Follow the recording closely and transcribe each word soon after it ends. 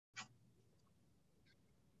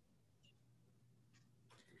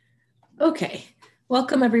Okay,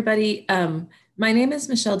 welcome everybody. My name is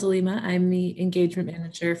Michelle DeLima. I'm the engagement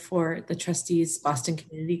manager for the Trustees Boston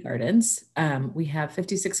Community Gardens. We have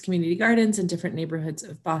 56 community gardens in different neighborhoods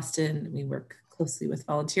of Boston. We work closely with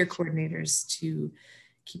volunteer coordinators to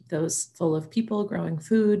keep those full of people growing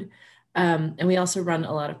food. And we also run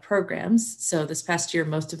a lot of programs. So this past year,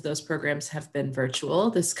 most of those programs have been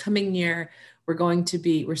virtual. This coming year,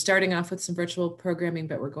 we're starting off with some virtual programming,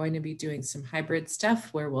 but we're going to be doing some hybrid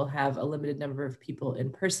stuff where we'll have a limited number of people in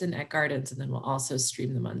person at gardens, and then we'll also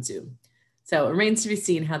stream them on Zoom. So it remains to be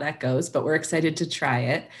seen how that goes, but we're excited to try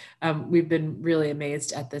it. We've been really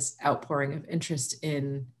amazed at this outpouring of interest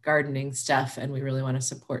in gardening stuff, and we really want to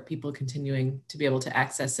support people continuing to be able to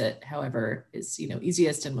access it however is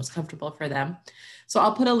easiest and most comfortable for them. So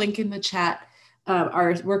I'll put a link in the chat.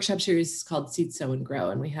 Our workshop series is called Seed, Sow, and Grow,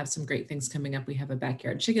 and we have some great things coming up. We have a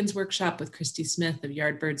backyard chickens workshop with Christy Smith of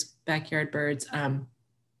Yardbirds, Backyard Birds,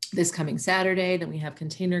 this coming Saturday. Then we have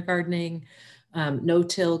container gardening,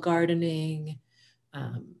 no-till gardening,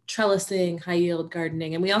 trellising, high-yield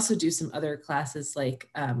gardening, and we also do some other classes like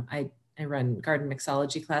I run garden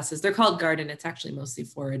mixology classes. They're called garden. It's actually mostly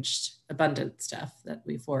foraged, abundant stuff that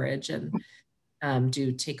we forage, and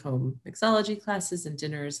do take-home mixology classes and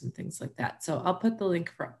dinners and things like that. So I'll put the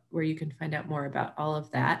link for where you can find out more about all of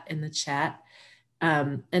that in the chat.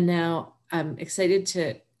 And now I'm excited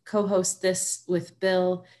to co-host this with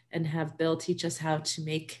Bill and have Bill teach us how to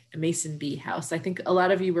make a mason bee house. I think a lot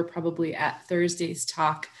of you were probably at Thursday's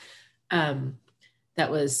talk that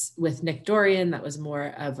was with Nick Dorian. That was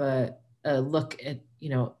more of a look at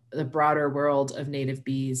the broader world of native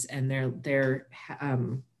bees and their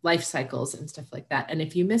life cycles and stuff like that. And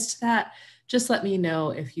if you missed that, just let me know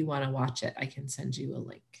if you want to watch it. I can send you a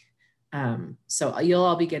link. So you'll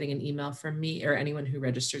all be getting an email from me or anyone who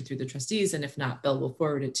registered through the trustees. And if not, Bill will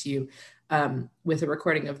forward it to you with a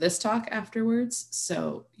recording of this talk afterwards.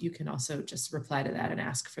 So you can also just reply to that and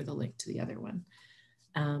ask for the link to the other one.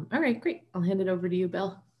 All right, great. I'll hand it over to you,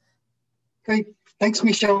 Bill. Great. Thanks,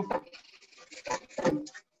 Michelle.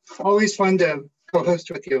 Always fun to co-host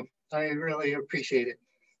with you. I really appreciate it.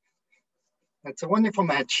 That's a wonderful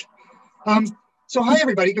match. So hi,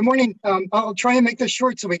 everybody. Good morning. I'll try and make this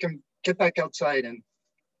short so we can get back outside and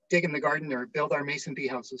dig in the garden or build our mason bee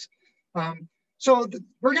houses. We're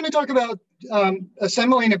going to talk about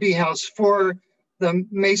assembling a bee house for the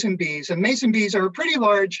mason bees. And mason bees are a pretty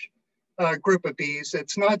large group of bees.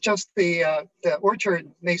 It's not just the orchard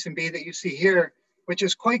mason bee that you see here, which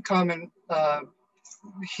is quite common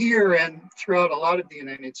here and throughout a lot of the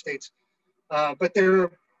United States. But there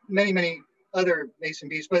are many, many other mason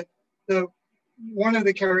bees. But one of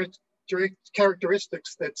the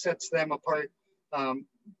characteristics that sets them apart,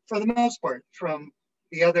 for the most part, from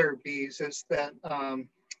the other bees is that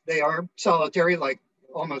they are solitary, like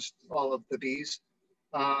almost all of the bees,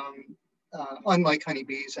 unlike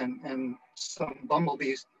honeybees and some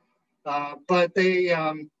bumblebees. But they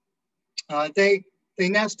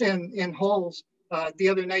nest in holes. The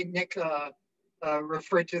other night, Nick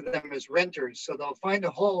referred to them as renters. So they'll find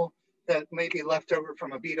a hole that may be left over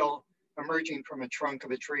from a beetle emerging from a trunk of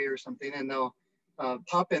a tree or something, and they'll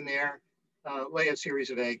pop in there, lay a series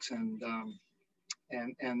of eggs, and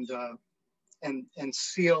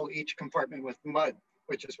seal each compartment with mud,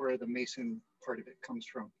 which is where the mason part of it comes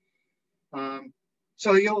from.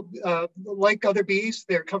 So you'll, like other bees,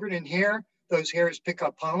 they're covered in hair. Those hairs pick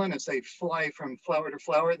up pollen as they fly from flower to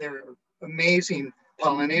flower. They're amazing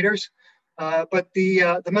pollinators. But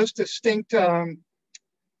the most distinct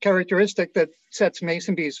characteristic that sets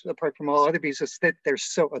mason bees apart from all other bees is that they're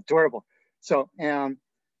so adorable. So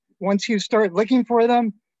once you start looking for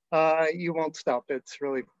them, you won't stop. It's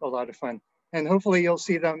really a lot of fun. And hopefully you'll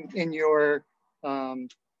see them in your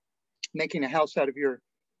making a house out of your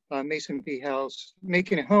mason bee house,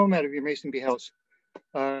 making a home out of your mason bee house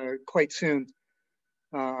quite soon.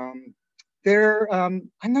 I'm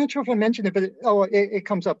not sure if I mentioned it, but it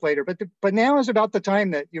comes up later. But now is about the time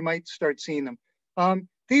that you might start seeing them.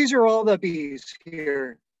 These are all the bees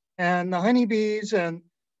here, and the honeybees are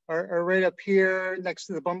right up here next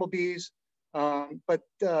to the bumblebees. But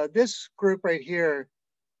this group right here,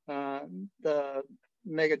 the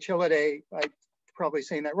Megachilidae, I'm probably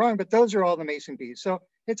saying that wrong, but those are all the mason bees. So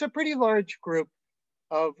it's a pretty large group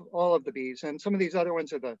of all of the bees, and some of these other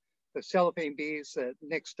ones are the cellophane bees that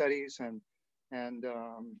Nick studies,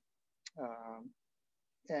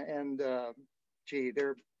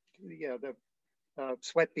 the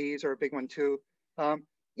sweat bees are a big one too.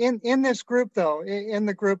 In this group though, in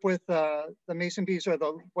the group with the mason bees are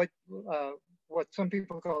what some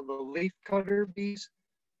people call the leaf cutter bees.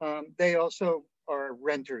 They also are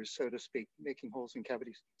renters, so to speak, making holes in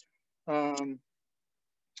cavities. They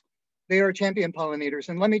are champion pollinators.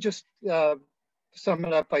 And let me just sum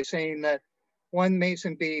it up by saying that one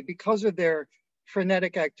mason bee, because of their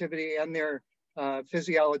frenetic activity and their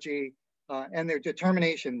physiology and their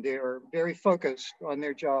determination, they are very focused on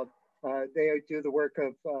their job. They do the work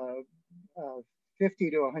of 50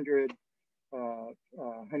 to 100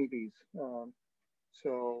 honeybees.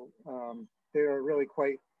 They are really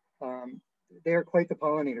quite, they are quite the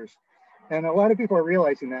pollinators. And a lot of people are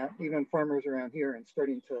realizing that, even farmers around here, and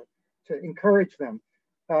starting to encourage them.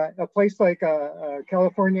 A place like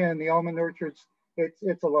California and the almond orchards,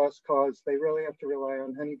 it's a lost cause. They really have to rely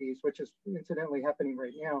on honeybees, which is incidentally happening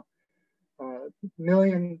right now.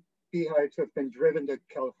 Million beehives have been driven to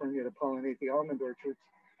California to pollinate the almond orchards,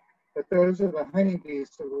 but those are the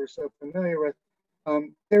honeybees that we're so familiar with.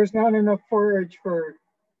 There's not enough forage for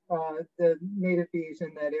the native bees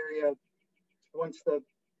in that area once the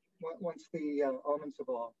almonds have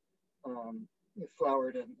all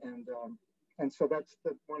flowered, and so that's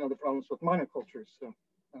one of the problems with monocultures. So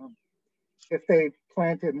if they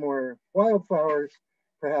planted more wildflowers,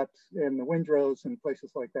 perhaps in the windrows and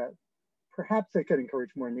places like that, perhaps they could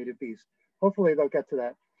encourage more native bees. Hopefully they'll get to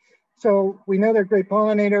that. So we know they're great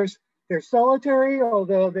pollinators. They're solitary,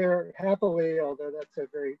 although that's a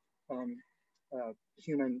very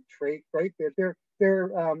human trait, right? They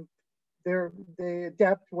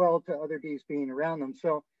adapt well to other bees being around them.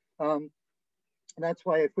 So that's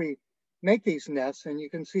why if we make these nests, and you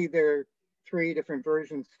can see there are 3 different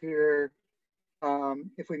versions here.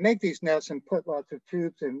 If we make these nests and put lots of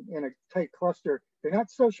tubes in a tight cluster, they're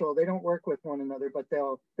not social, they don't work with one another, but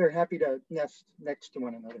they're happy to nest next to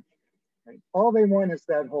one another. Right? All they want is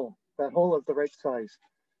that hole of the right size.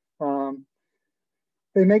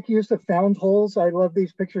 They make use of found holes. I love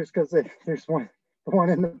these pictures because there's one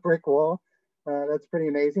in the brick wall. That's pretty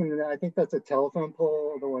amazing. And I think that's a telephone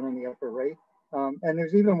pole, the one on the upper right. And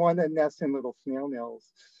there's even one that nests in little snail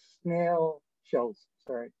shells,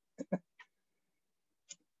 sorry.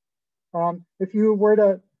 If you were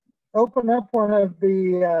to open up one of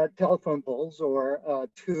the telephone poles or a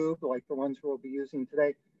tube like the ones we'll be using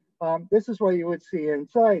today, this is what you would see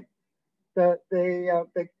inside. So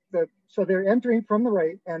they're entering from the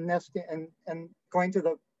right and nesting and going to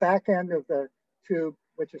the back end of the tube,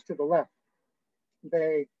 which is to the left.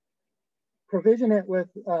 They provision it with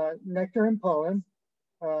nectar and pollen,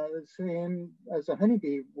 the same as a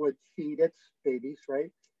honeybee would feed its babies,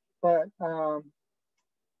 right? But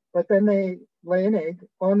then they lay an egg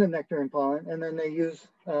on the nectar and pollen, and then they use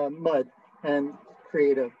mud and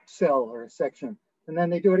create a cell or a section. And then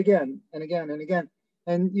they do it again and again and again.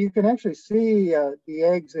 And you can actually see the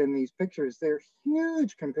eggs in these pictures. They're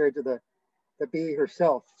huge compared to the bee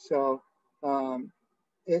herself. So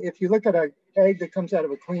if you look at an egg that comes out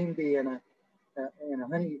of a queen bee in a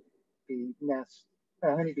honeybee nest,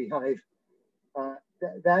 a honeybee hive,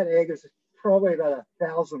 that egg is probably about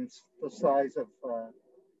 1,000th the size of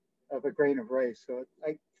a grain of rice. So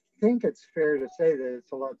I think it's fair to say that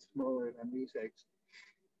it's a lot smaller than these eggs.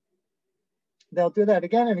 They'll do that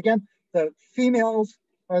again and again. The females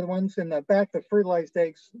are the ones in the back, the fertilized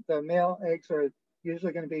eggs. The male eggs are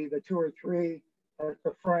usually going to be the 2 or 3 at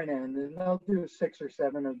the front end, and they'll do 6 or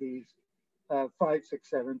 7 of these, 5, 6,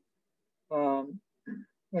 7,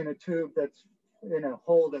 in a tube that's in a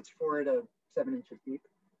hole that's 4 to 7 inches deep.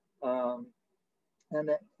 And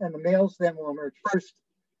the males then will emerge first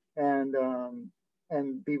and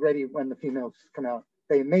be ready when the females come out.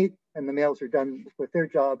 They mate, and the males are done with their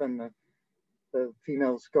job, and the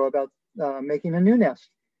females go about making a new nest.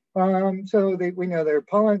 So we know they're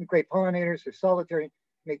great pollinators. They're solitary,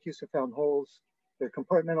 make use of found holes. They're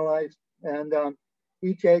compartmentalized, and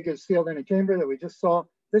each egg is sealed in a chamber that we just saw.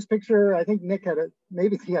 This picture, I think Nick had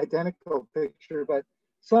maybe the identical picture, but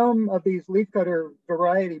some of these leafcutter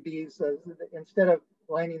variety bees, instead of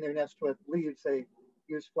lining their nest with leaves, they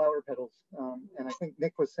use flower petals. And I think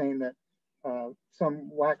Nick was saying that some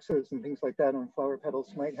waxes and things like that on flower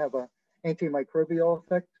petals might have an antimicrobial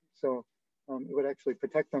effect. So it would actually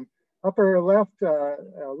protect them. Upper left,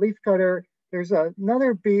 leafcutter. There's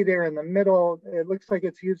another bee there in the middle. It looks like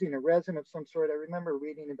it's using a resin of some sort. I remember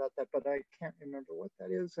reading about that, but I can't remember what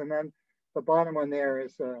that is. And then the bottom one there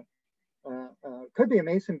is could be a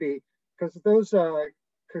mason bee, because those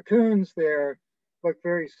cocoons there look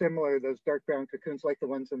very similar. Those dark brown cocoons, like the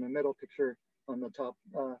ones in the middle picture on the top,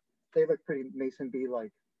 they look pretty mason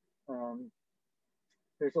bee-like.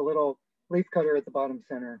 There's a little leaf cutter at the bottom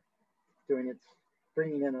center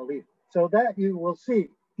bringing in a leaf. So that you will see.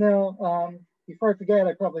 Now, before I forget,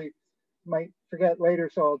 I probably might forget later,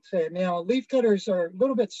 so I'll say it now. Leaf cutters are a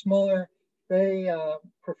little bit smaller. They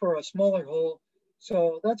prefer a smaller hole.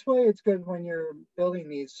 So that's why it's good when you're building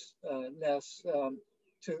these nests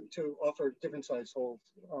to offer different size holes.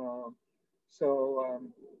 So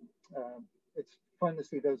it's fun to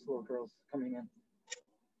see those little girls coming in.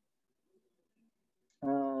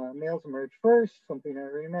 Males emerge first, something I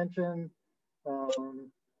already mentioned.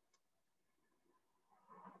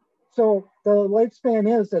 So the lifespan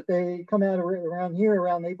is that they come out around here,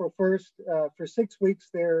 around April 1st. For 6 weeks,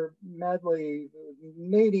 they're madly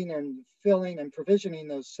mating and filling and provisioning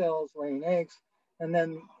those cells, laying eggs, and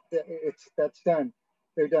then that's done.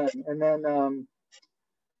 They're done. And then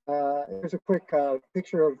here's a quick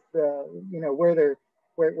picture of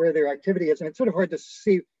where their activity is, and it's sort of hard to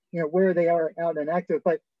see where they are out and active.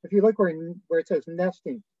 But if you look where it says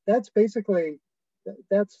nesting, that's basically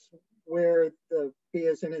where the bee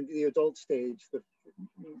is in the adult stage. The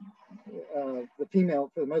female,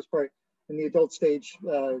 for the most part, in the adult stage,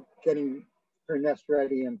 getting her nest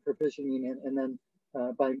ready and provisioning it, and then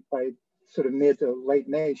by sort of mid to late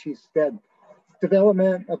May, she's dead.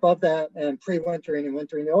 Development above that and pre-wintering and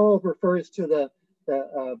wintering all refers to the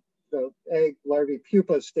egg larvae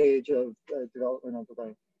pupa stage of development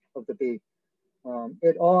of the bee.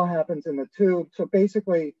 It all happens in the tube. So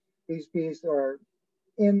basically, these bees are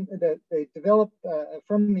they develop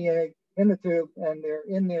from the egg in the tube, and they're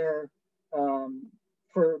in there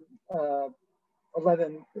for 10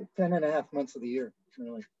 and a half months of the year,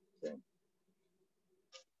 really. So.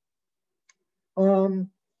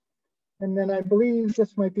 And then I believe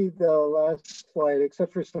this might be the last slide,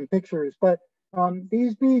 except for some pictures. But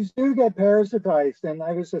these bees do get parasitized, and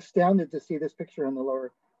I was astounded to see this picture on the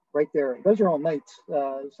lower right there. Those are all mites,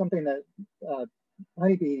 something that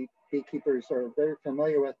honeybee beekeepers are very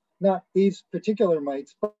familiar with. Not these particular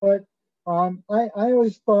mites, but I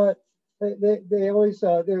always thought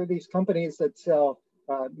there are these companies that sell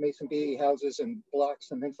mason bee houses and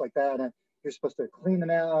blocks and things like that, and you're supposed to clean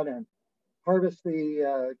them out and harvest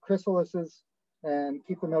the chrysalises and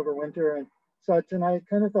keep them over winter and such. And I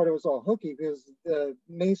kind of thought it was all hokey, because the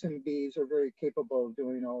mason bees are very capable of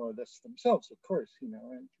doing all of this themselves, of course, and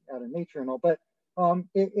out of nature and all. But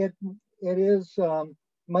it is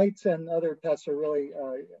mites and other pests are really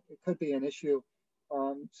it could be an issue.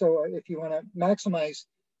 So if you want to maximize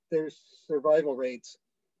their survival rates,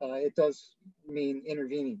 it does mean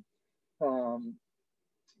intervening.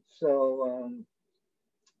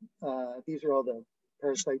 These are all the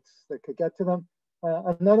parasites that could get to them.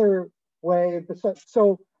 Another way,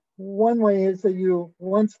 so one way is that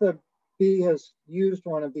once the bee has used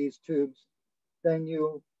one of these tubes, then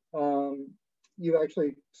you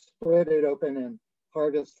actually split it open and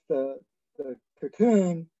harvest the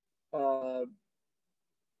cocoon.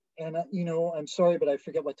 And I'm sorry, but I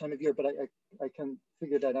forget what time of year, but I can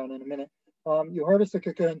figure that out in a minute. You harvest the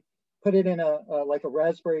cocoon, put it in like a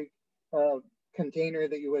raspberry container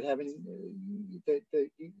that you would have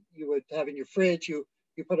in your fridge. You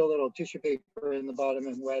put a little tissue paper in the bottom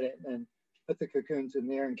and wet it, and put the cocoons in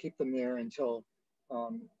there and keep them there until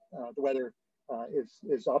the weather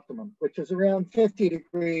is optimum, which is around 50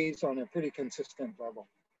 degrees on a pretty consistent level.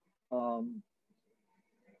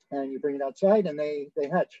 And you bring it outside, and they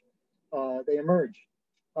hatch, they emerge.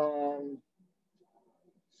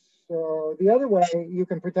 So the other way you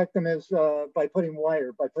can protect them is by putting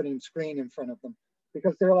wire, by putting screen in front of them,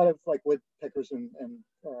 because there are a lot of like woodpeckers and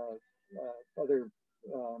other,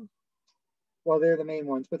 well, they're the main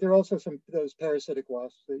ones, but there are also those parasitic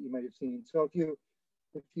wasps that you might have seen. So if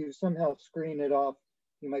you somehow screen it off,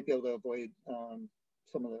 you might be able to avoid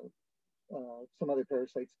some other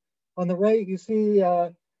parasites. On the right, you see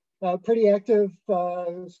a pretty active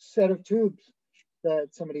set of tubes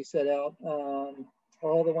that somebody set out.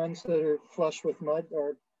 All the ones that are flush with mud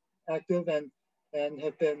are active and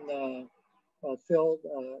have been filled,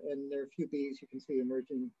 and there are a few bees you can see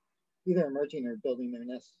either emerging or building their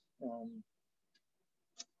nests.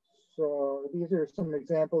 So these are some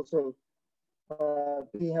examples of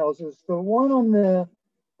bee houses. The one on the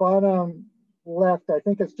bottom left, I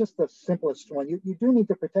think, is just the simplest one. You do need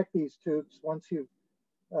to protect these tubes once you've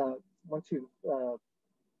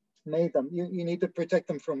made them. You need to protect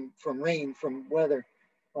them from rain, from weather.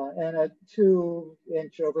 And a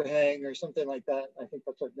 2-inch overhang or something like that, I think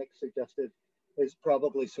that's what Nick suggested, is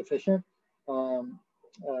probably sufficient. Once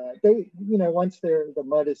the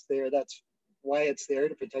mud is there, that's why it's there,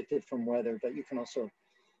 to protect it from weather. But you can also,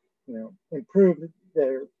 improve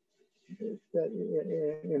the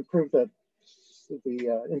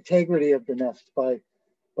integrity of the nest by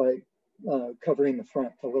covering the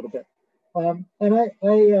front a little bit. And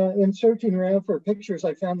in searching around for pictures,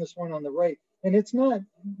 I found this one on the right, and it's not,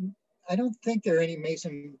 I don't think there are any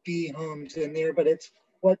mason bee homes in there, but it's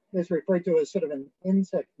what is referred to as sort of an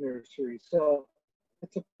insect nursery. So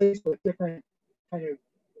it's a place with different kind of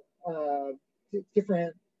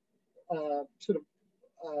different sort of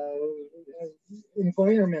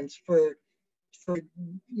environments for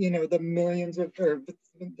you know, the millions of or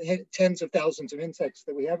tens of thousands of insects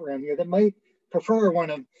that we have around here that might prefer one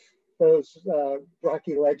of those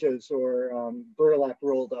rocky ledges or burlap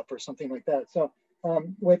rolled up or something like that. So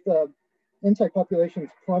with insect populations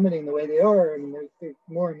plummeting the way they are, I mean, there's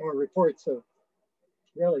more and more reports of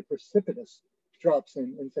really precipitous drops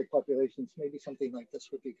in insect populations. Maybe something like this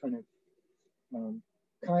would be kind of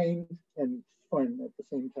kind and fun at the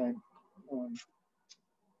same time.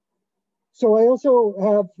 So I also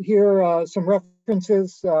have here some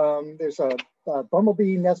references. There's a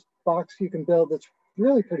bumblebee nest box you can build that's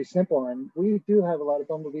really pretty simple. And we do have a lot of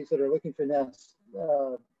bumblebees that are looking for nests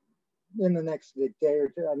in the next day or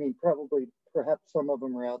two. I mean, perhaps some of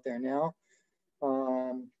them are out there now.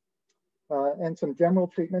 And some general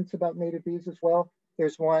treatments about native bees as well.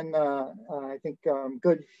 There's one, I think,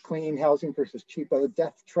 good, clean housing versus cheapo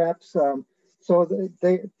death traps. So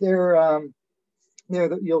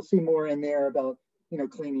you'll see more in there about, you know,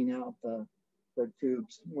 cleaning out the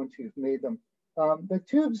tubes once you've made them. The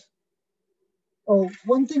tubes, oh,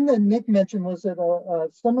 one thing that Nick mentioned was that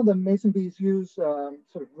some of the mason bees use sort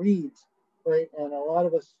of reeds, right? And a lot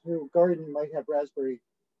of us who garden might have raspberry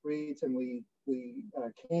reeds, and we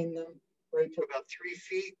cane them right to about 3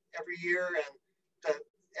 feet every year,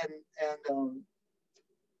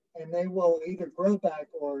 and they will either grow back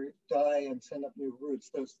or die and send up new roots.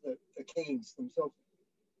 Those the canes themselves.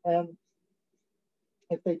 And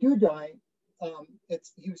if they do die,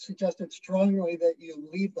 you suggested strongly that you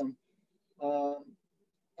leave them,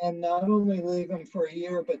 and not only leave them for a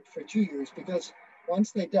year, but for 2 years, because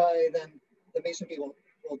once they die, then the mason bee will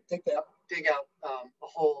dig out a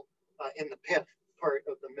hole in the pith part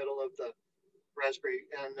of the middle of the raspberry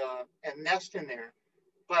and nest in there.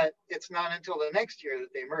 But it's not until the next year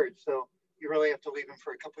that they emerge. So you really have to leave them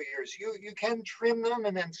for a couple of years. You can trim them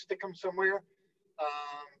and then stick them somewhere,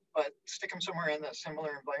 but stick them somewhere in a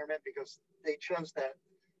similar environment, because they chose that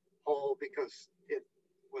hole because it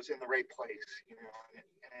was in the right place, you know, and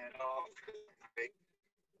it offered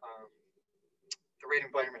the right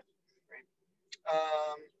environment, right?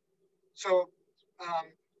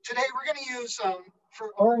 Today we're going to use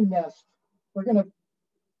for our nest, we're going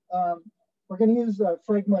to use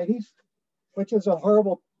Phragmites, which is a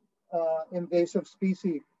horrible invasive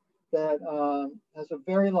species that has a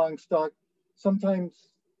very long stalk, sometimes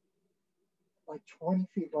like 20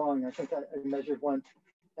 feet long. I think I measured one,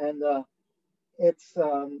 and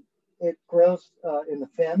it grows in the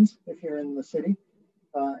fens if you're in the city,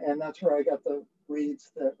 and that's where I got the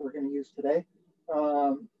reeds that we're going to use today.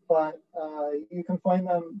 But you can find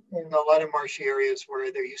them in a lot of marshy areas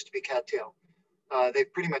where there used to be cattail.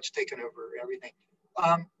 They've pretty much taken over everything.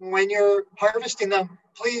 When you're harvesting them,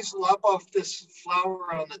 please lop off this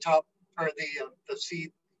flower on the top, or the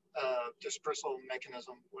seed dispersal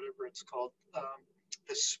mechanism, whatever it's called,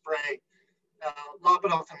 the spray. Lop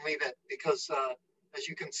it off and leave it, because as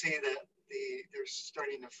you can see, they're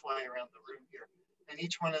starting to fly around the room here. And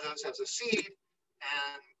each one of those has a seed,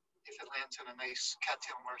 and if it lands in a nice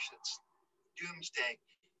cattail marsh, it's doomsday.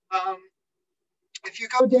 If you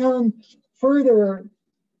go down further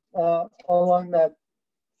along that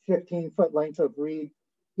 15-foot length of reed,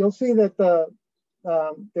 you'll see that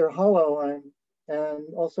they're hollow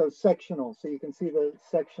and also sectional. So you can see the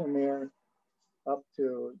section there up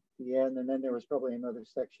to the end, and then there was probably another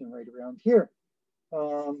section right around here.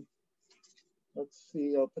 Let's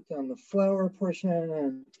see, I'll put down the flower portion,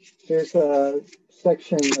 and there's a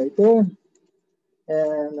section right there,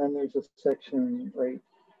 and then there's a section right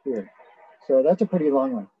here. So that's a pretty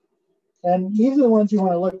long one. And these are the ones you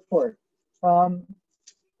want to look for.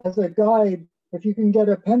 As a guide, if you can get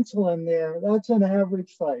a pencil in there, that's an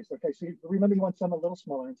average size. Okay, so remember you want some a little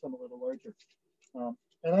smaller and some a little larger.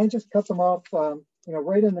 And I just cut them off, you know,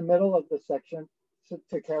 right in the middle of the section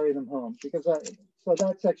to carry them home, because so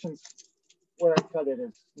that section's where I cut it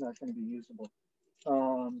is not going to be usable.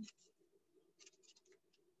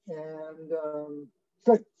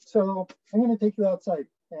 Good. So I'm going to take you outside,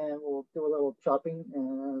 and we'll do a little chopping,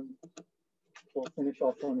 and we'll finish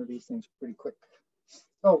off one of these things pretty quick.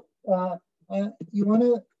 Oh, you want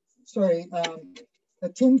to, sorry, a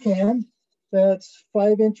tin can that's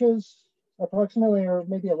 5 inches approximately, or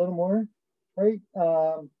maybe a little more, right?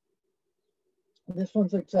 This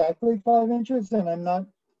one's exactly 5 inches, and I'm not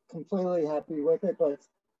completely happy with it, but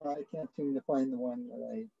I can't seem to find the one that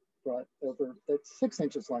I brought over that's 6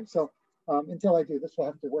 inches long. So until I do this, will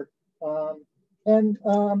have to work. And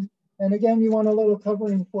And again, you want a little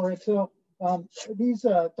covering for it. So these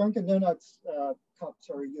Dunkin' Donuts cups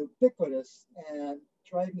are ubiquitous and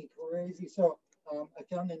drive me crazy. So I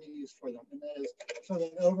found a new use for them, and that is sort of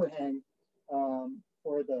an overhang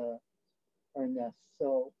for our nest.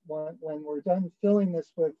 So when we're done filling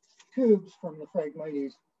this with tubes from the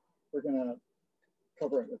Phragmites, we're gonna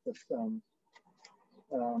cover it with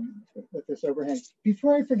this overhang.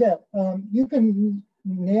 Before I forget, you can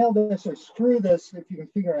nail this or screw this, if you can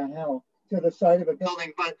figure out how, to the side of a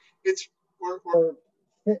building, but it's or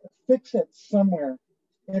fix it somewhere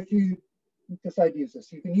if you decide to use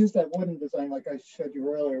this. You can use that wooden design like I showed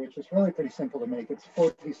you earlier, which is really pretty simple to make. It's 4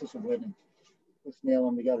 pieces of wood and just nail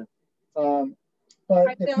them together. But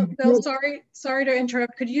Bill, sorry to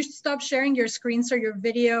interrupt. Could you stop sharing your screen so your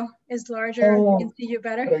video is larger and we can see you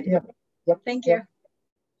better? Good idea. Yep. Thank you.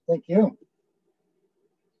 Thank you.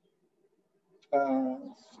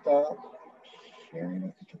 Stop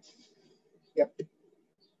sharing. Yep.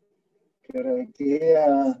 Good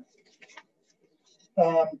idea.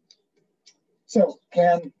 So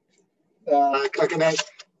can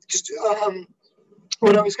just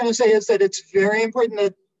what I was going to say is that it's very important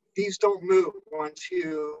that these don't move once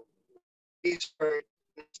these start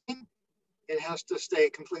nesting. It has to stay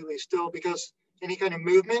completely still because any kind of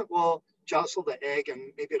movement will jostle the egg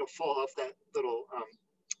and maybe it'll fall off that little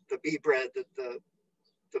the bee bread, that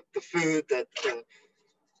the food that the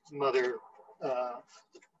mother,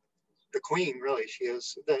 the queen, really, she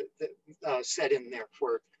is set in there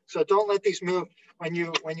for. So don't let these move. When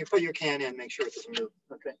you put your can in, make sure it doesn't move.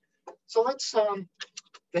 Okay. So let's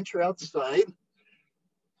venture outside.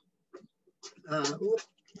 I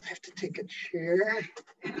have to take a chair.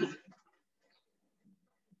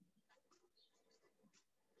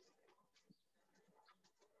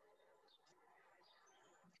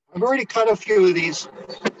 I've already cut a few of these.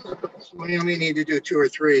 We only need to do 2 or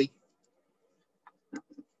 3.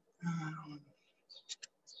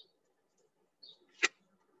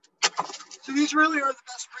 So these really are the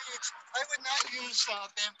best breeds. I would not use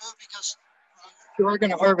bamboo because if you are going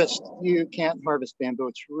to harvest, you can't harvest bamboo.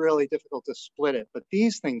 It's really difficult to split it, but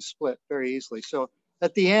these things split very easily. So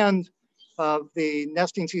at the end of the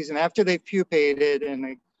nesting season, after they've pupated,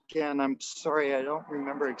 and again, I'm sorry, I don't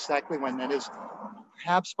remember exactly when that is,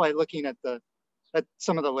 perhaps by looking at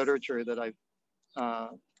some of the literature that I've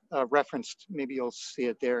referenced, maybe you'll see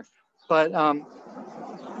it there. But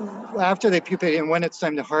after they pupate and when it's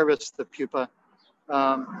time to harvest the pupa,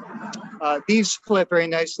 these split very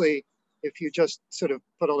nicely if you just sort of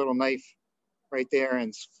put a little knife right there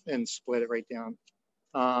and split it right down.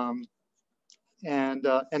 And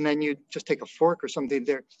then you just take a fork or something.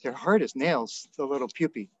 They're hard as nails, the little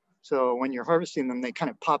pupae. So when you're harvesting them, they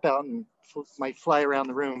kind of pop out and might fly around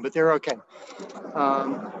the room, but they're okay.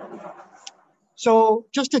 So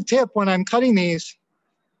just a tip, when I'm cutting these,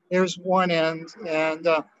 there's one end, and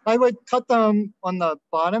I would cut them on the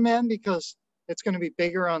bottom end because it's going to be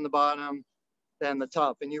bigger on the bottom than the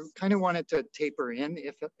top, and you kind of want it to taper in,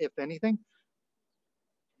 if anything.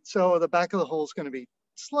 So the back of the hole is going to be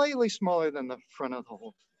slightly smaller than the front of the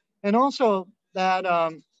hole. And also that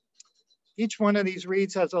each one of these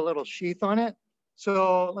reeds has a little sheath on it.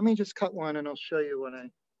 So let me just cut one and I'll show you when I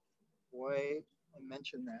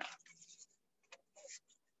mention that.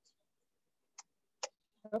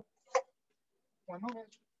 Oh, one moment.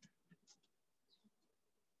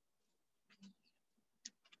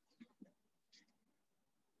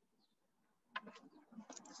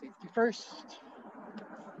 Safety first.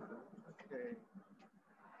 Okay.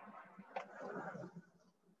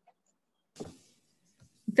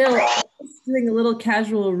 Bill, I was doing a little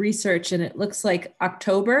casual research and it looks like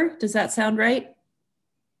October. Does that sound right?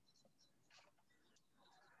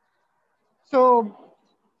 So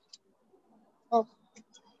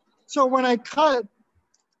when I cut,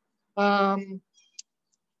 by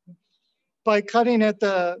cutting at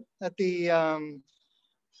the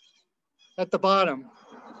bottom,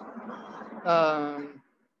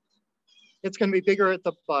 it's going to be bigger at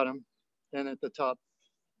the bottom than at the top,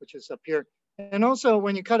 which is up here. And also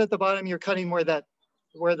when you cut at the bottom, you're cutting where the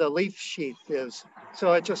leaf sheath is.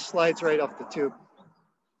 So it just slides right off the tube.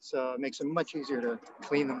 So it makes it much easier to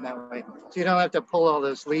clean them that way. So you don't have to pull all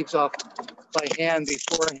those leaves off by hand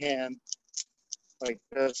beforehand like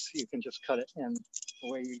this. You can just cut it and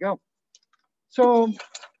away you go. So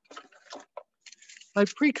I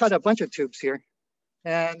pre-cut a bunch of tubes here,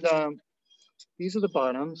 and these are the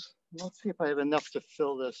bottoms. Let's see if I have enough to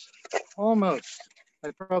fill this. Almost. I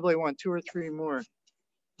probably want 2 or 3 more,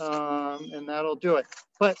 and that'll do it.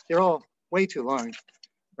 But they're all way too long,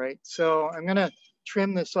 right? So I'm gonna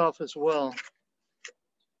trim this off as well.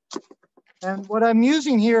 And what I'm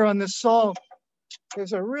using here on this saw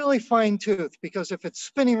is a really fine tooth, because if it's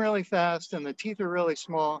spinning really fast and the teeth are really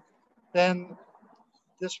small, then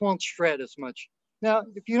this won't shred as much. Now,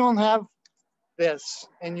 if you don't have this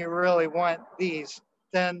and you really want these,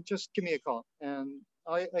 then just give me a call. And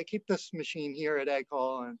I keep this machine here at Ag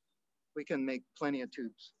Hall, and we can make plenty of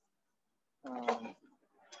tubes.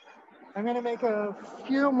 I'm gonna make a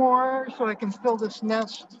few more so I can fill this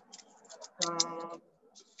nest. I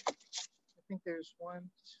think there's 1,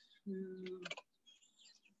 2,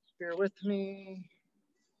 bear with me.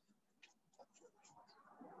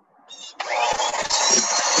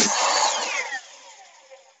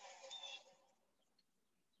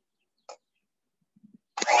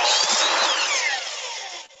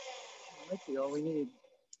 Might be all we need.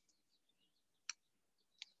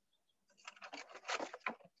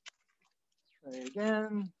 Try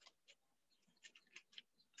again.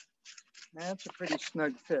 That's a pretty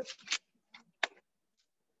snug fit.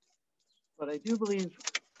 But I do believe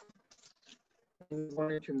I need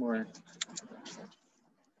 1 or 2 more.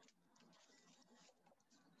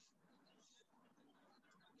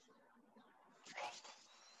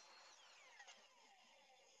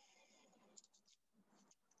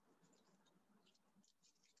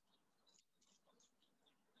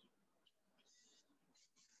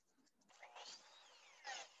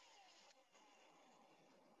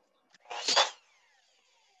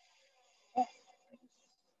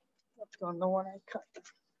 That's on the one I cut.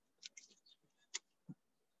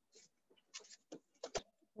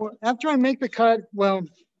 Well, after I make the cut, well,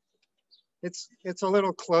 it's a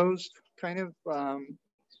little closed, kind of.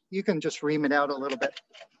 You can just ream it out a little bit.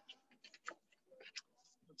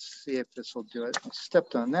 Let's see if this will do it. I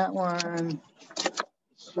stepped on that one.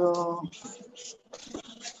 So,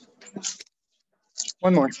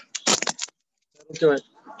 one more. That'll do it.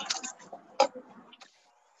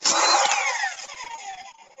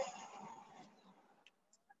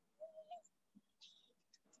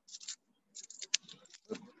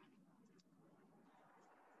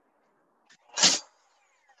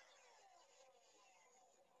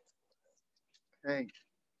 Okay.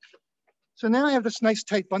 So now I have this nice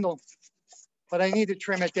tight bundle, but I need to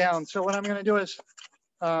trim it down. So what I'm going to do is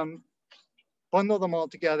bundle them all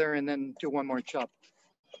together and then do one more chop.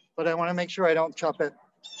 But I want to make sure I don't chop it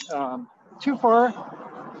too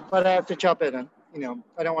far, but I have to chop it, and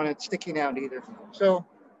I don't want it sticking out either. So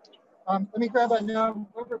let me grab a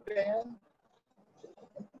rubber band.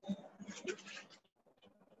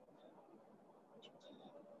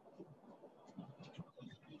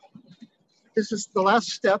 This is the last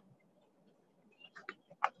step.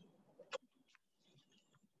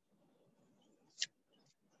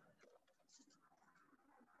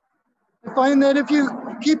 I find that if you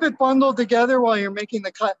keep it bundled together while you're making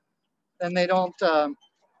the cut, then they don't,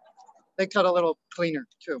 they cut a little cleaner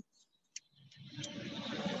too.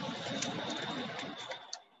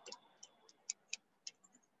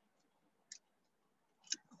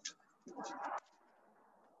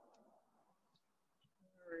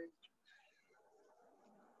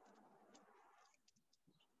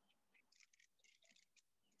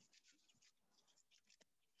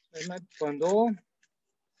 And my bundle.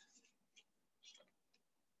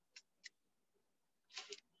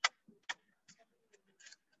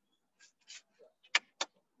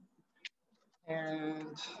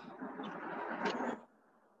 And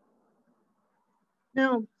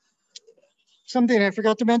now, something I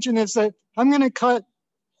forgot to mention is that I'm going to cut.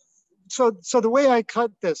 So the way I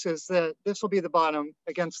cut this is that this will be the bottom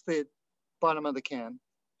against the bottom of the can.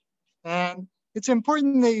 And it's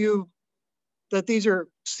important that these are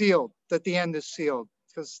sealed, that the end is sealed,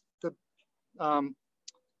 because the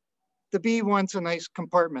bee wants a nice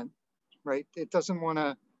compartment, right? It doesn't want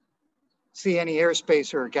to see any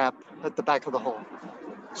airspace or a gap at the back of the hole.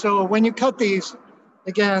 So when you cut these,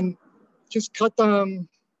 again, just cut them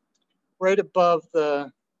right above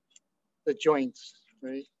the joints,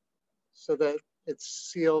 right? So that it's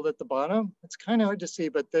sealed at the bottom. It's kind of hard to see,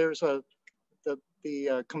 but there's the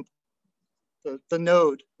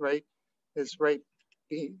node, right, is right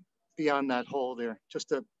beyond that hole there,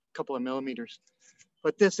 just a couple of millimeters.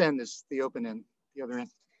 But this end is the open end, the other end.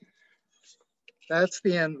 That's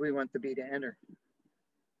the end we want the bee to enter.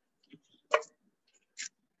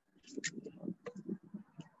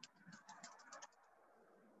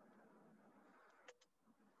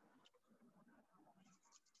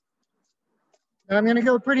 And I'm going to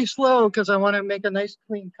go pretty slow because I want to make a nice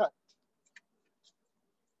clean cut.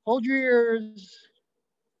 Hold your ears.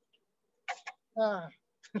 Ah.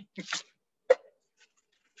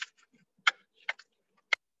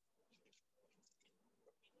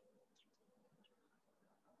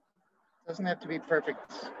 Doesn't have to be perfect,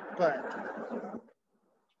 but I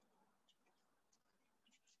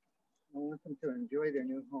want them to enjoy their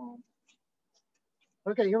new home.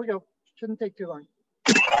 Okay, here we go. Shouldn't take too long.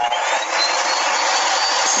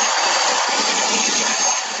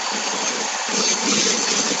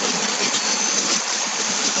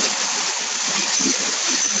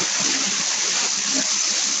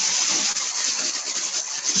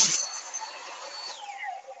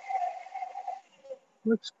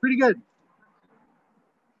 Looks pretty good.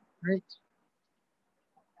 Right.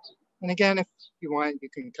 And again, if you want,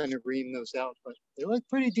 you can kind of ream those out, but they look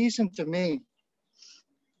pretty decent to me.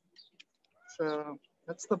 So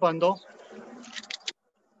that's the bundle.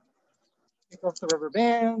 Take off the rubber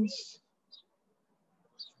bands.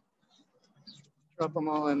 Drop them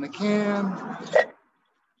all in the can.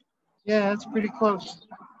 Yeah, it's pretty close.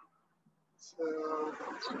 So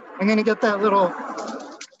I'm gonna get that little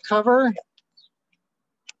cover,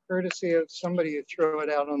 courtesy of somebody who threw it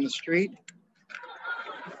out on the street.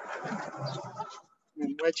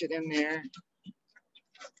 And wedge it in there.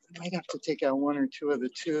 I might have to take out one or two of the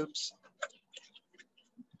tubes.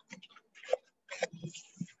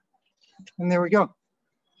 And there we go.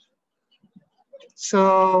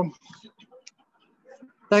 So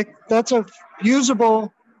that's a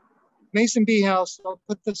usable mason bee house. I'll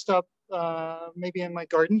put this up maybe in my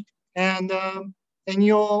garden. And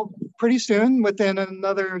you'll pretty soon, within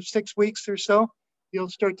another 6 weeks or so, you'll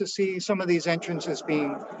start to see some of these entrances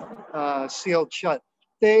being sealed shut.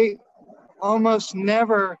 They almost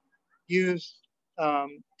never fill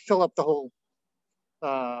up the whole,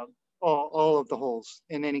 all of the holes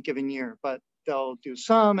in any given year, but they'll do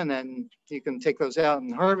some, and then you can take those out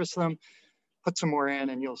and harvest them, put some more in,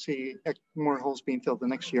 and you'll see more holes being filled the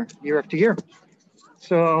next year, year after year.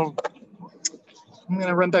 So I'm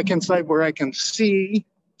gonna run back inside where I can see,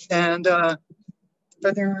 and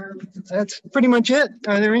that's pretty much it.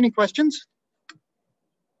 Are there any questions?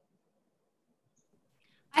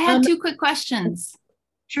 I had two quick questions.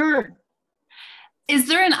 Sure. Is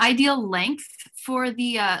there an ideal length for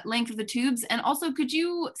the length of the tubes? And also, could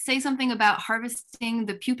you say something about harvesting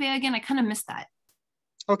the pupae again? I kind of missed that.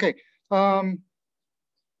 Okay.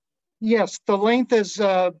 Yes, the length is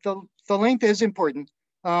the length is important.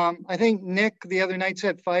 I think Nick the other night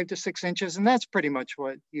said 5 to 6 inches, and that's pretty much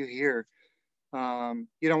what you hear. You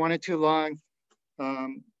don't want it too long,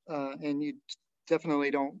 and you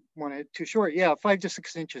definitely don't want it too short. Yeah, 5 to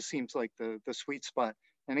 6 inches seems like the sweet spot.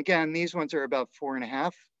 And again, these ones are about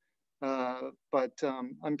 4.5, but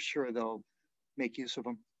I'm sure they'll make use of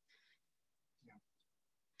them.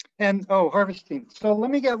 Yeah. And oh, harvesting. So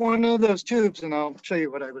let me get one of those tubes and I'll show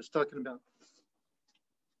you what I was talking about.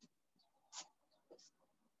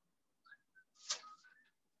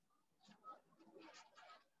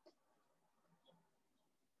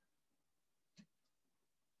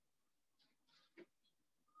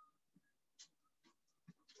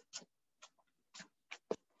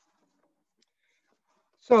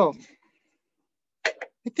 So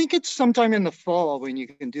I think it's sometime in the fall when you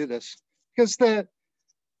can do this, because the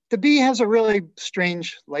bee has a really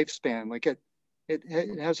strange lifespan. Like it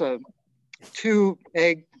has a 2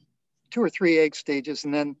 or 3 egg stages,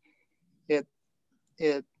 and then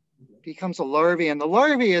it becomes a larvae, and the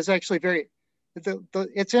larvae is actually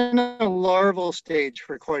it's in a larval stage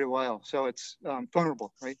for quite a while, so it's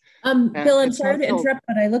vulnerable, right? Bill, I'm sorry to interrupt,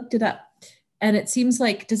 but I looked it up. And it seems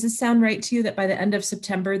like, does this sound right to you that by the end of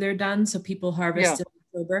September they're done, so people harvest in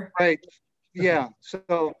October? Right. Yeah.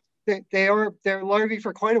 So they're larvae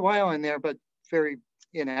for quite a while in there, but very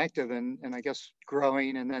inactive and I guess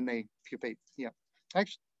growing, and then they pupate. Yeah.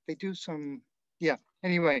 Actually, they do some. Yeah.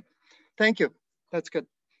 Anyway, thank you. That's good.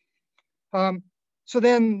 So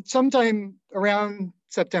then sometime around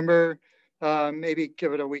September, maybe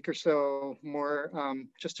give it a week or so more,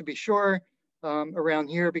 just to be sure. Around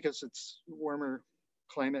here, because it's warmer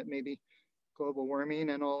climate, maybe global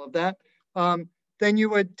warming and all of that. Then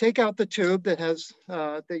you would take out the tube that has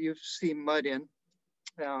that you see mud in,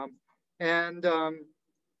 and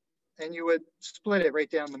you would split it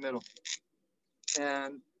right down the middle,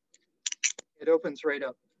 and it opens right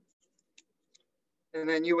up. And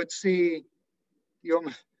then you would see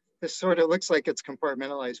this sort of looks like it's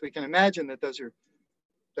compartmentalized. We can imagine that those are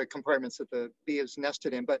the compartments that the bee is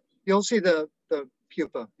nested in, but you'll see the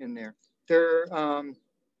pupa in there. They're,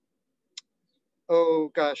 oh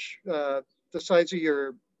gosh, the size of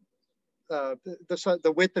your,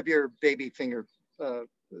 the width of your baby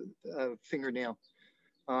fingernail,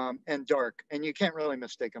 and dark, and you can't really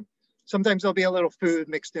mistake them. Sometimes there'll be a little food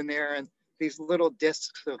mixed in there, and these little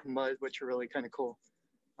discs of mud, which are really kind of cool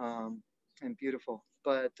and beautiful.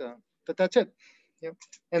 But that's it. Yep.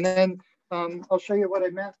 And then I'll show you what I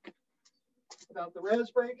meant about the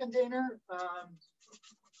raspberry container.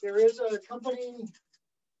 There is a company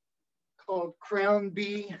called Crown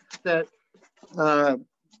Bee that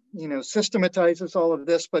systematizes all of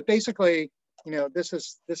this, but basically, this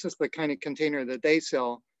is the kind of container that they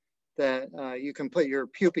sell that you can put your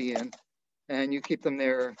pupae in, and you keep them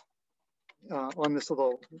there on this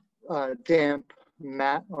little damp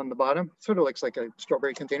mat on the bottom. Sort of looks like a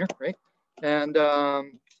strawberry container, right? And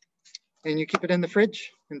you keep it in the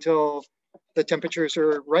fridge until the temperatures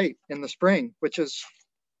are right in the spring, which is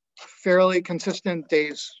fairly consistent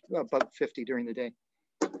days above 50 during the day.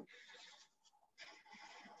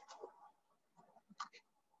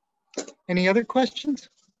 Any other questions?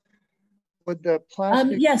 With the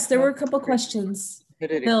plastic? Yes, there were a couple questions.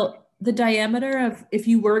 The diameter of, if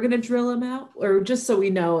you were going to drill them out, or just so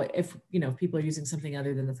we know if people are using something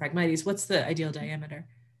other than the Phragmites, what's the ideal diameter?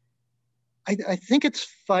 I think it's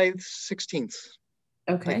 5/16.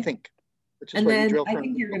 Okay. I think. Which is and what then you drill I from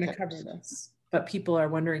think you're going to cover this, but people are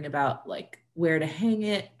wondering about like where to hang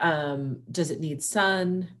it. Does it need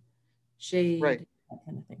sun, shade, right? That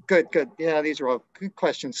kind of thing. Good. Yeah, these are all good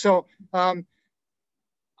questions. So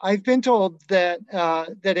I've been told that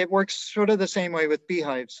that it works sort of the same way with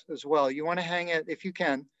beehives as well. You want to hang it, if you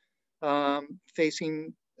can,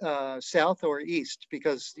 facing south or east,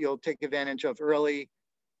 because you'll take advantage of early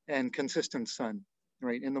and consistent sun,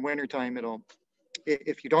 right? In the wintertime,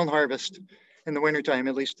 if you don't harvest in the wintertime,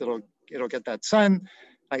 at least it'll get that sun.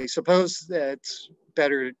 I suppose that's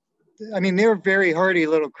better. I mean, they're very hardy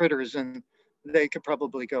little critters, and they could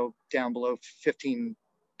probably go down below 15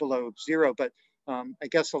 below zero, but I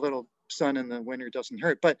guess a little sun in the winter doesn't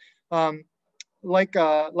hurt. But like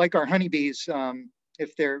our honeybees,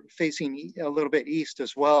 if they're facing a little bit east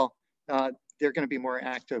as well, they're going to be more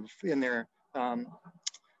active in their.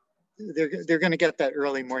 They're going to get that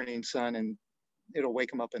early morning sun, and it'll wake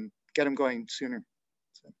them up and get them going sooner.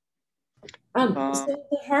 So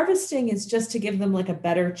the harvesting is just to give them like a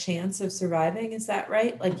better chance of surviving. Is that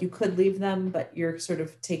right? Like you could leave them, but you're sort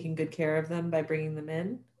of taking good care of them by bringing them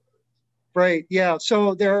in. Right. Yeah.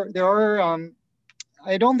 So there are.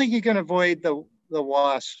 I don't think you can avoid the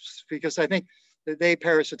wasps, because I think that they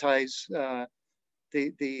parasitize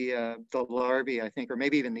the larvae, I think, or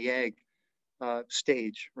maybe even the egg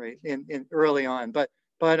stage, right, in early on. But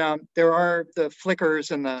there are the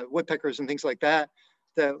flickers and the woodpeckers and things like that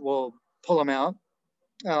will pull them out.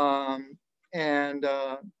 And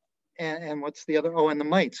what's the other? Oh, and the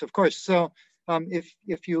mites, of course. So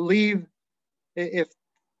if you leave, if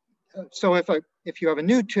you have a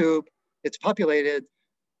new tube, it's populated,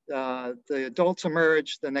 the adults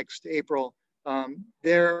emerge the next April,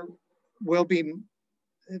 there will be,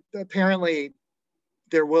 apparently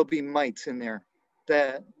there will be mites in there,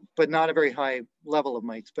 but not a very high level of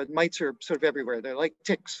mites, but mites are sort of everywhere. They're like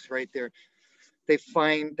ticks, right? They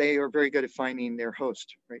are very good at finding their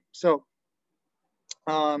host, right? So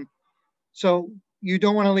you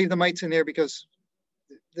don't want to leave the mites in there, because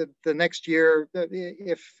the next year,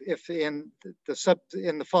 if in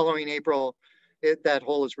the following April, that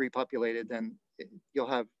hole is repopulated, then you'll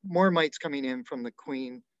have more mites coming in from the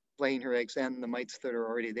queen laying her eggs and the mites that are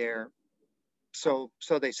already there. So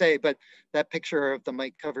they say, but that picture of the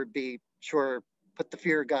mite covered bee sure put the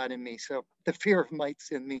fear of God in me. So the fear of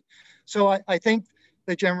mites in me. So I think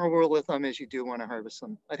the general rule of thumb is you do want to harvest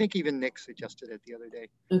them. I think even Nick suggested it the other day.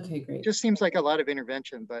 Okay, great. It just seems like a lot of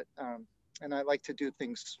intervention, but and I like to do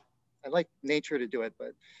things, I like nature to do it,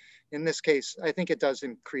 but in this case, I think it does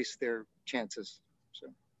increase their chances. So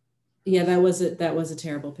yeah, that was a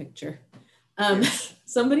terrible picture. Yeah.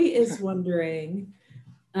 Somebody is wondering,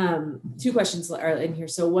 two questions are in here.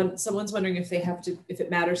 So someone's wondering if it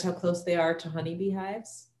matters how close they are to honeybee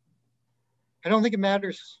hives. I don't think it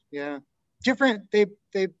matters. Yeah, different. They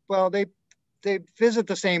visit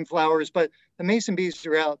the same flowers, but the mason bees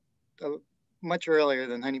are out much earlier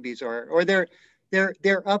than honeybees are, or they're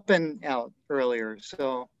up and out earlier.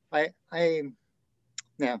 So I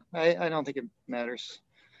don't think it matters.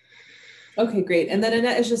 Okay, great. And then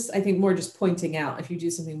Annette is just, I think, more just pointing out, if you do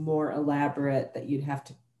something more elaborate, that you'd have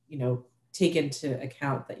to, take into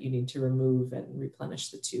account that you need to remove and replenish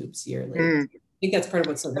the tubes yearly. I think that's part of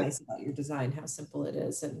what's so nice about your design, how simple it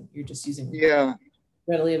is, and you're just using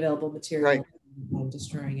readily available material and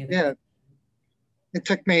destroying it. Yeah, it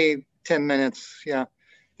took me 10 minutes. Yeah.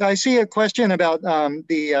 I see a question about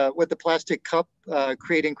with the plastic cup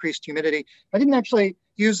create increased humidity. I didn't actually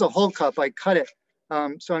use the whole cup. I cut it.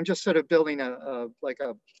 So I'm just sort of building like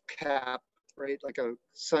a cap, right? Like a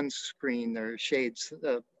sunscreen or shades,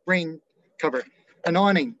 rain cover, an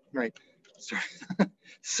awning, right?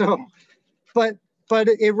 So, but but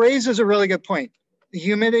it raises a really good point. The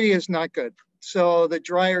humidity is not good. So the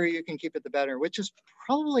drier you can keep it, the better, which is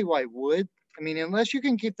probably why wood. I mean, unless you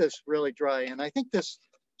can keep this really dry, and I think this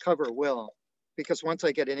cover will, because once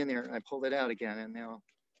I get it in there, I pull it out again, and now,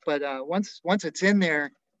 but once it's in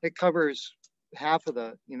there, it covers half of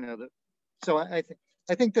the, so I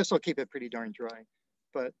think this will keep it pretty darn dry,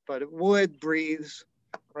 but wood breathes,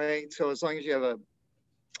 right? So as long as you have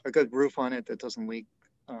a good roof on it that doesn't leak,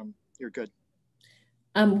 you're good.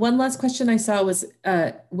 One last question I saw was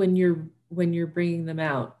when you're bringing them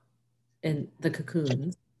out in the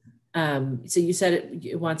cocoons. So you said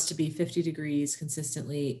it wants to be 50 degrees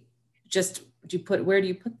consistently. Just where do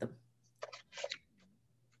you put them?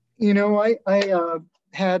 I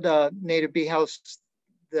had a native bee house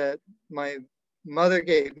that my mother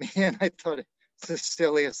gave me, and I thought it's the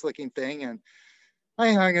silliest looking thing, and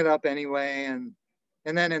I hung it up anyway,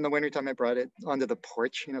 and then in the wintertime I brought it onto the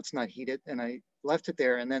porch. It's not heated, and I left it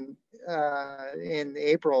there. And then in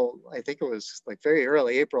April, I think it was like very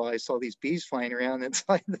early April, I saw these bees flying around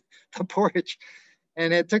inside the porch,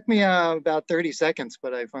 and it took me about 30 seconds,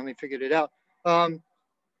 but I finally figured it out.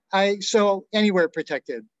 So anywhere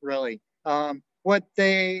protected, really. What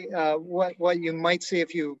you might see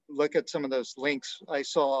if you look at some of those links, I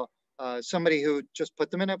saw somebody who just put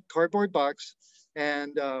them in a cardboard box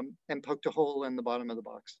and poked a hole in the bottom of the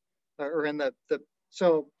box, or in the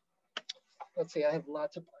so let's see, I have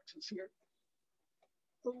lots of boxes here,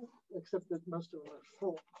 except that most of them are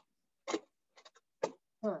full.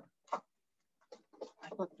 I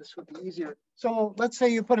thought this would be easier. So let's say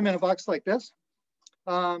you put them in a box like this.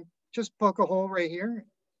 Just poke a hole right here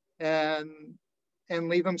and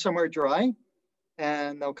leave them somewhere dry,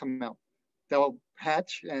 and they'll come out. They'll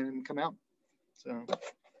hatch and come out. So,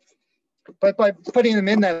 but by putting them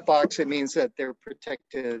in that box, it means that they're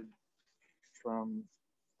protected from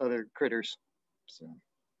other critters. So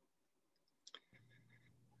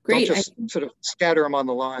great. Don't just sort of scatter them on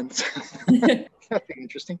the lawns. That'd be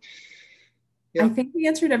interesting. Yeah. I think we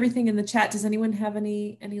answered everything in the chat. Does anyone have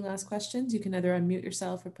any last questions? You can either unmute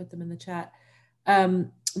yourself or put them in the chat.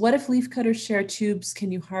 What if leaf cutters share tubes?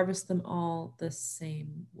 Can you harvest them all the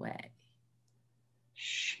same way?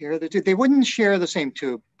 Share the tube? They wouldn't share the same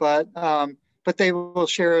tube, but they will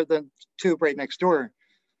share the tube right next door.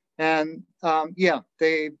 And yeah,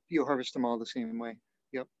 you harvest them all the same way.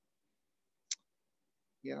 Yep.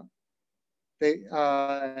 Yeah. They.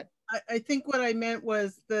 I think what I meant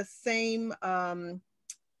was the same, the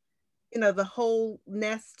whole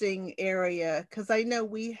nesting area, because I know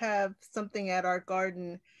we have something at our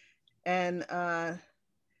garden, and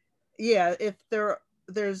yeah, if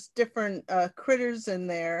there's different critters in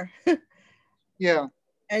there. Yeah.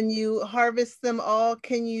 And you harvest them all,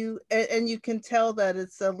 and you can tell that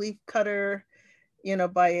it's a leaf cutter,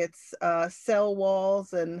 by its cell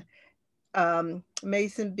walls and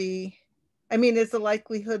mason bee. I mean, is the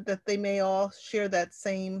likelihood that they may all share that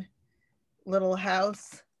same little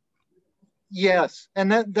house? Yes,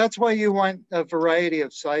 and that's why you want a variety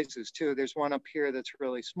of sizes too. There's one up here that's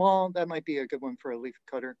really small. That might be a good one for a leaf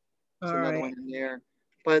cutter. There's another one in there.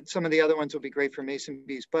 But some of the other ones will be great for mason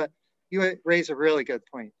bees. But you raise a really good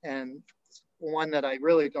point, and one that I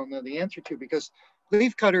really don't know the answer to, because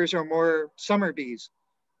leaf cutters are more summer bees,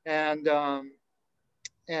 and the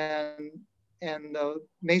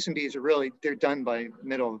mason bees are they're done by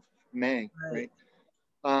middle of May, right?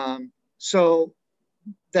 So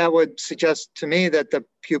that would suggest to me that the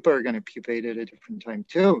pupa are going to pupate at a different time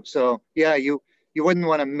too. So yeah, you wouldn't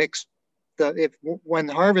want to mix when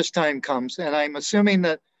harvest time comes, and I'm assuming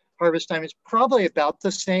that harvest time is probably about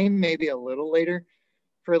the same, maybe a little later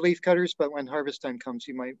for leaf cutters, but when harvest time comes,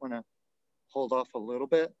 you might want to hold off a little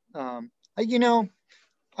bit. I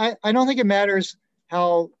don't think it matters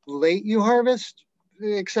how late you harvest,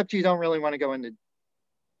 except you don't really want to go into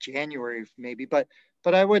January maybe, but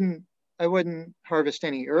I wouldn't harvest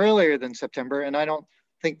any earlier than September, and I don't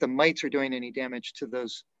think the mites are doing any damage to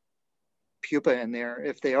those pupa in there.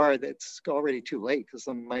 If they are, that's already too late, because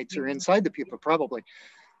the mites are inside the pupa probably.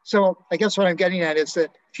 So I guess what I'm getting at is that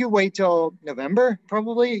if you wait till November,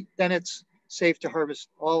 probably, then it's safe to harvest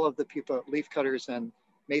all of the pupa leaf cutters and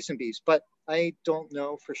mason bees, but I don't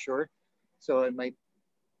know for sure. So it might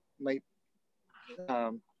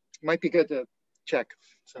be good to check.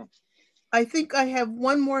 So I think I have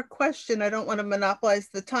one more question. I don't want to monopolize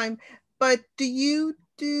the time, but do you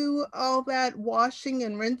do all that washing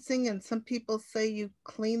and rinsing? And some people say you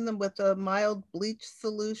clean them with a mild bleach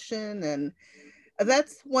solution, and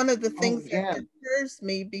that's one of the things that deters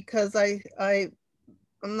me, because I'm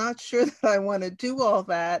not sure that I want to do all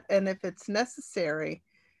that, and if it's necessary.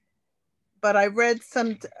 But I read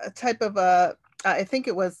some type of a I think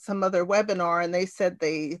it was some other webinar, and they said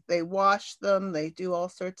they wash them, they do all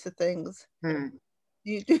sorts of things. Hmm.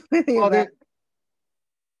 Do you do any Well, of that?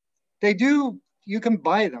 they do. You can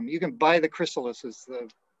buy them. You can buy the chrysalises,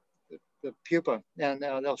 the pupa, and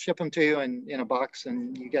they'll ship them to you in a box,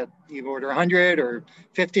 and you order 100 or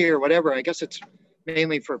 50 or whatever. I guess it's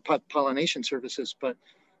mainly for pollination services, but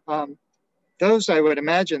those I would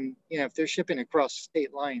imagine, if they're shipping across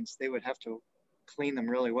state lines, they would have to clean them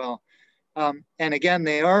really well. And again,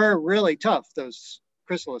 they are really tough, those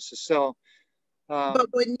chrysalises. So, But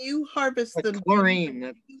when you harvest like them, chlorine.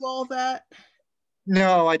 do you do all that?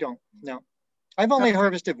 No, I don't. No, I've only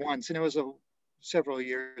harvested once, and it was several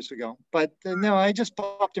years ago. But no, I just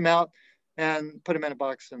popped them out and put them in a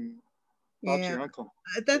box, and Bob's your uncle.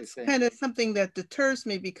 That's kind of something that deters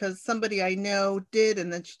me, because somebody I know did,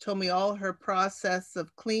 and then she told me all her process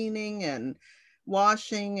of cleaning and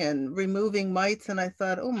washing and removing mites, and I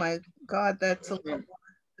thought, oh my God, that's a lot more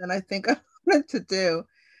than I think I wanted to do.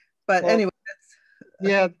 But anyway,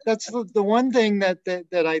 that's the one thing that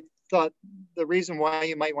I thought the reason why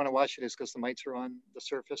you might want to wash it is because the mites are on the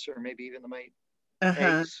surface, or maybe even the mite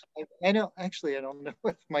eggs. I don't know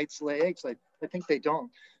if mites lay eggs. I think they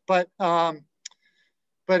don't. But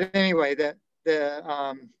anyway,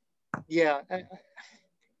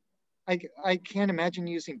 I can't imagine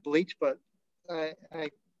using bleach, but the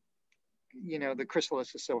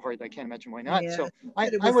chrysalis is so hard, I can't imagine why not. So I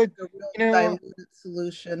would, diluted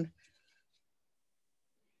solution.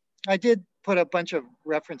 I did put a bunch of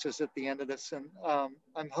references at the end of this, and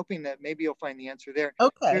I'm hoping that maybe you'll find the answer there.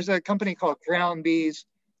 Okay. There's a company called Crown Bees.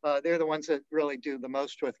 They're the ones that really do the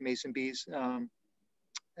most with mason bees.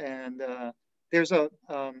 And there's I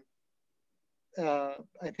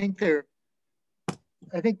think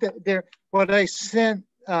that they're what I sent.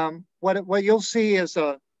 What you'll see is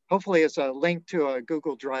hopefully is a link to a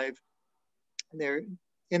Google Drive.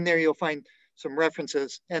 In there you'll find some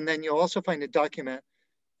references, and then you'll also find a document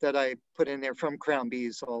that I put in there from Crown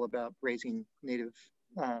Bees, all about raising native,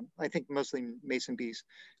 I think mostly mason bees.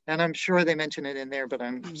 And I'm sure they mention it in there, but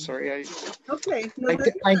I'm sorry. I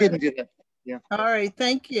didn't do that. Yeah. All right.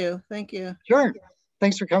 Thank you. Thank you. Sure.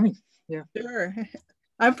 Thanks for coming. Yeah. Sure.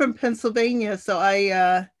 I'm from Pennsylvania, so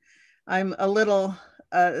I'm a little,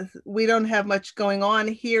 we don't have much going on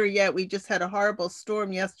here yet. We just had a horrible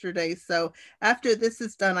storm yesterday. So after this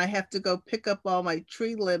is done, I have to go pick up all my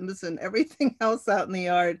tree limbs and everything else out in the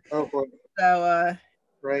yard. Oh, boy. So,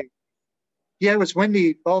 right. Yeah, it was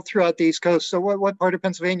windy all throughout the East Coast. So what part of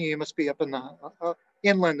Pennsylvania? You must be up in the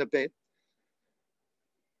inland a bit.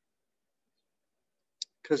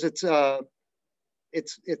 Because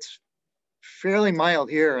it's fairly mild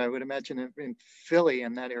here. I would imagine in Philly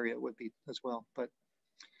and that area would be as well. But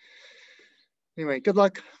anyway, good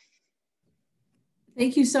luck.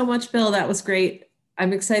 Thank you so much, Bill. That was great.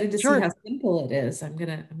 I'm excited to see how simple it is. I'm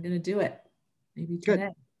gonna do it maybe today.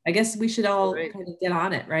 Good. I guess we should all kind of get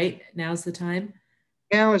on it, right? Now's the time.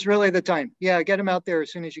 Now is really the time. Yeah, get them out there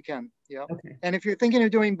as soon as you can. Yeah. Okay. And if you're thinking of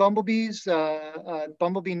doing bumblebees,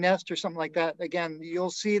 bumblebee nest or something like that, again, you'll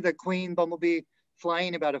see the queen bumblebee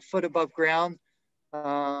flying about a foot above ground,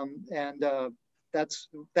 and that's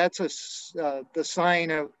the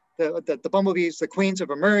sign of the bumblebees. The queens have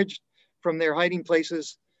emerged from their hiding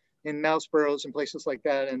places in mouse burrows and places like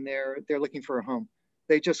that, and they're looking for a home.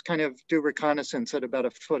 They just kind of do reconnaissance at about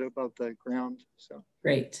a foot above the ground. So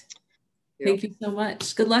great. Thank you so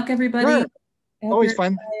much. Good luck, everybody. Sure. Always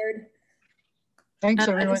fun. Thanks,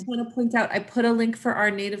 everyone. I just want to point out, I put a link for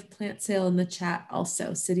our native plant sale in the chat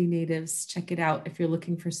also. City Natives, check it out if you're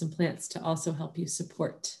looking for some plants to also help you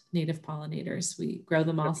support native pollinators. We grow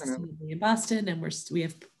them all sustainably in Boston, and we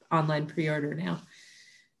have online pre-order now.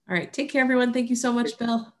 All right, take care, everyone. Thank you so much,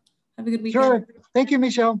 Bill. Have a good weekend. Sure. Thank you,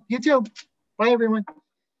 Michelle. You too. Bye, everyone.